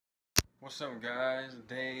What's up, guys?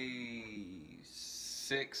 Day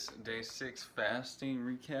six fasting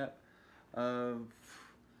recap. Uh,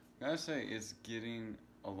 gotta say it's getting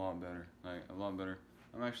a lot better, like a lot better.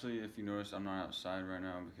 I'm actually, if you notice, I'm not outside right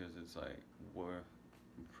now because it's like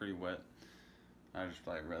pretty wet. I just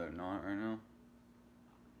like rather not right now.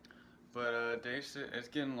 But day six, it's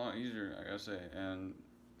getting a lot easier, I gotta say, and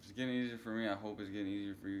it's getting easier for me. I hope it's getting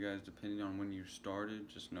easier for you guys, depending on when you started.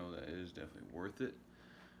 Just know that it is definitely worth it.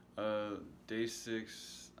 Day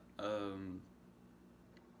six. I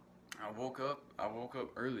woke up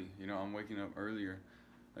early. I'm waking up earlier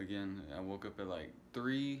again. I woke up at like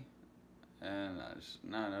 3, and I just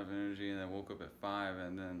not enough energy. And then woke up at 5,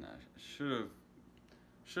 and then I should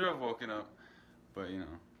have woken up, but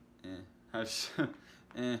I just,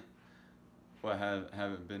 eh. Well,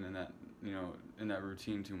 haven't been in that in that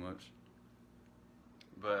routine too much.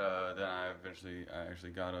 But then I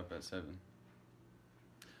actually got up at 7.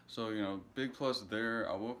 So, big plus there.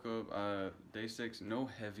 I woke up day six, no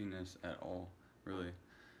heaviness at all, really.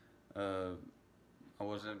 Uh, I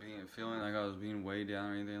wasn't feeling like I was being weighed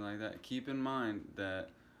down or anything like that. Keep in mind that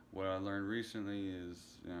what I learned recently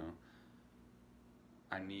is,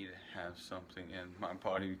 I need to have something in my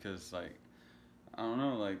body because, like, I don't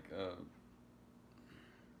know, like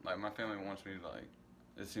my family wants me to, like,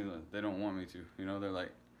 it seems like they don't want me to, they're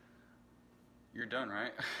like, you're done,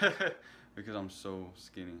 right? Because I'm so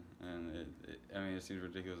skinny, and I mean, it seems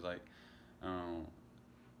ridiculous. Like, I don't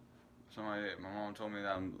know. My mom told me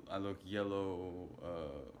that I look yellow.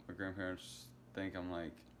 My grandparents think I'm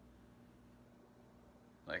like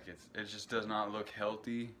it just does not look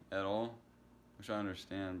healthy at all, which I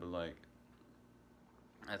understand. But like,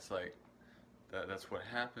 that's like that's what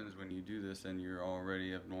happens when you do this, and you're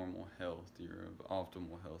already of normal health. You're of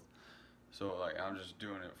optimal health. So like, I'm just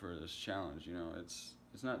doing it for this challenge.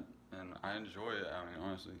 It's not, and I enjoy it. I mean,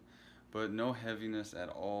 honestly, but no heaviness at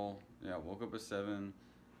all. Yeah, woke up at 7.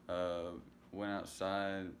 Uh, Went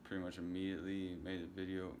outside pretty much immediately. Made a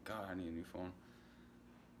video. God, I need a new phone.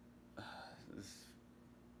 This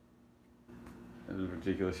it was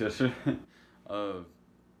ridiculous yesterday. uh,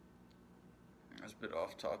 that's a bit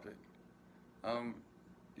off topic. Um,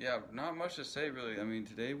 yeah, not much to say really. I mean,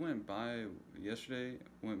 today went by. Yesterday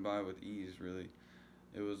went by with ease. Really,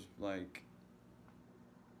 it was like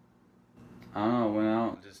I don't know. Went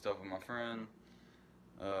out, did stuff with my friend.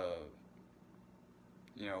 Uh,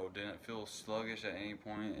 didn't feel sluggish at any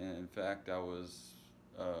point. And in fact, I was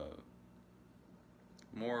uh,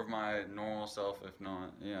 more of my normal self, if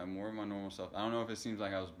not, yeah, more of my normal self. I don't know if it seems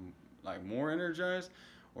like I was like more energized,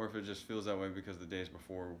 or if it just feels that way because the days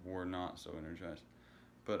before were not so energized.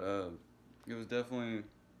 But it was definitely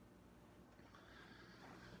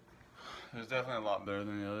a lot better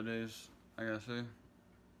than the other days. I gotta say,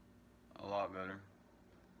 a lot better.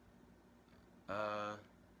 Uh,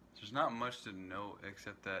 there's not much to note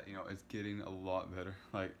except that it's getting a lot better.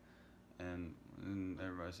 Like, and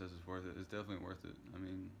everybody says it's worth it. It's definitely worth it. I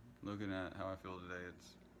mean, looking at how I feel today,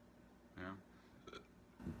 you know,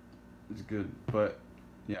 it's good. But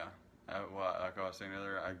yeah, like I was saying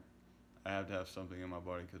earlier, I have to have something in my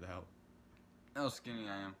body because of how skinny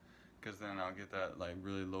I am. Because then I'll get that like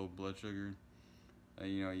really low blood sugar.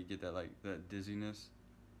 You get that like that dizziness,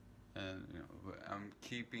 and but I'm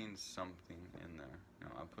keeping something in there.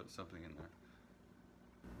 I put something in there.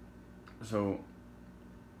 So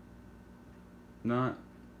not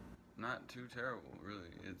not too terrible, really.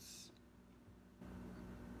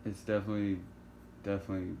 It's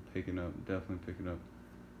definitely picking up. Definitely picking up.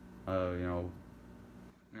 Uh, you know,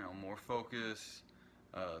 more focus.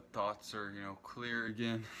 Thoughts are clear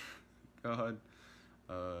again. God.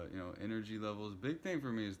 Energy levels. Big thing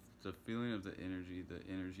for me is the feeling of the energy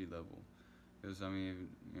level. Because I mean,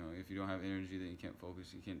 if you don't have energy, then you can't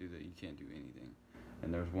focus. You can't do that. You can't do anything.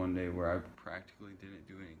 And there was one day where I practically didn't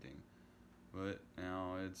do anything. But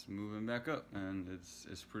now it's moving back up, and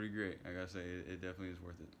it's pretty great. I gotta say, it definitely is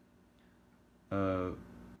worth it. Uh,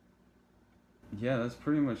 yeah, that's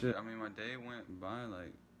pretty much it. I mean, my day went by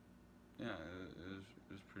like, yeah,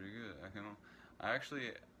 it was pretty good. I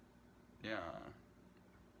actually, yeah,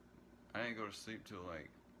 I didn't go to sleep till like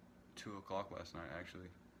 2 o'clock last night actually,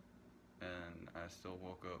 and I still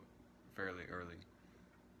woke up fairly early.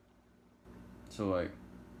 So like,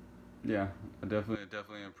 yeah,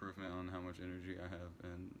 definitely improvement on how much energy I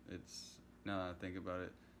have, and it's now that I think about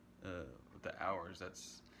it, with the hours,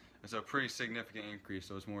 it's a pretty significant increase.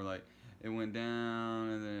 So it's more like it went down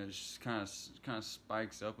and then it just kind of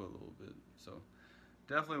spikes up a little bit. So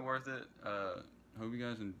definitely worth it. Hope you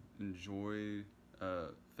guys enjoy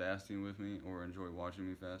fasting with me or enjoy watching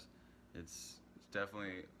me fast. It's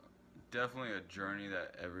definitely definitely a journey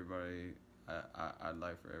that I'd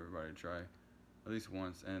like for everybody to try at least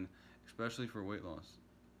once, and especially for weight loss.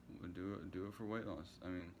 Do it for weight loss. I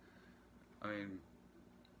mean,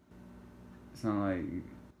 it's not like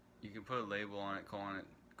you can put a label on it, calling it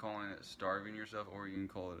starving yourself, or you can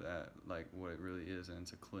call it that like what it really is, and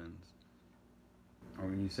it's a cleanse. Or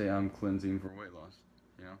when you say I'm cleansing for weight loss,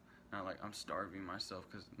 you know, not like I'm starving myself,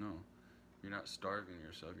 because no, you're not starving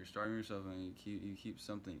yourself. You're starving yourself, and you keep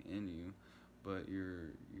something in you, but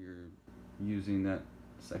you're using that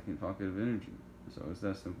second pocket of energy. So it's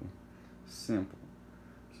that simple. Simple.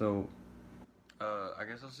 So I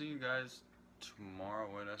guess I'll see you guys tomorrow.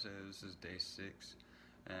 What did I say? This is day 6,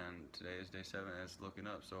 and today is day 7. And it's looking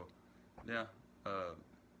up. So yeah,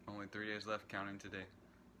 only 3 days left, counting today.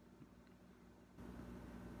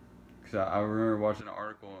 Cause I remember watching an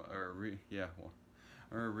article I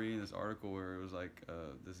remember reading this article where it was like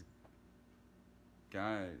this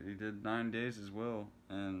guy, he did 9 days as well,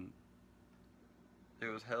 and it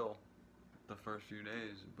was hell the first few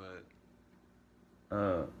days, but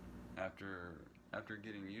after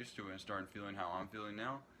getting used to it and starting feeling how I'm feeling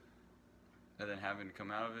now, and then having to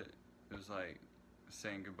come out of it, it was like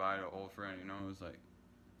saying goodbye to an old friend. You know, it was like,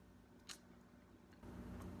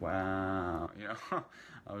 wow. You know,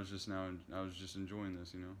 I was just enjoying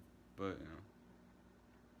this. You know, but you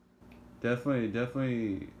know,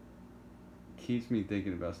 definitely keeps me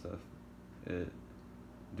thinking about stuff. It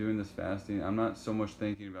Doing this fasting, I'm not so much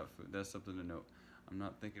thinking about food. That's something to note. I'm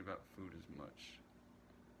not thinking about food as much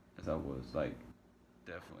as I was. Like,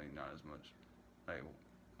 definitely not as much. Like,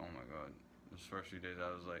 oh my god, those first few days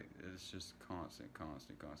I was like, it's just constant.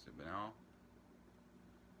 But now,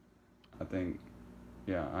 I think,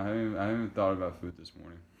 yeah, I haven't even thought about food this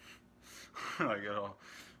morning, like at all.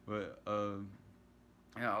 But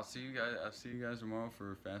yeah, I'll see you guys tomorrow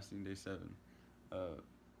for fasting day 7.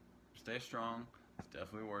 Stay strong. It's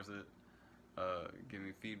definitely worth it. Give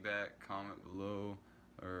me feedback, comment below,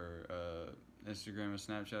 or Instagram and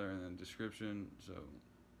Snapchat are in the description. So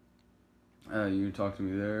you can talk to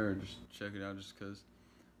me there, or just check it out just because.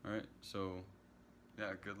 Alright, so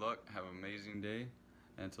yeah, good luck. Have an amazing day.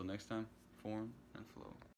 And until next time, form and flow.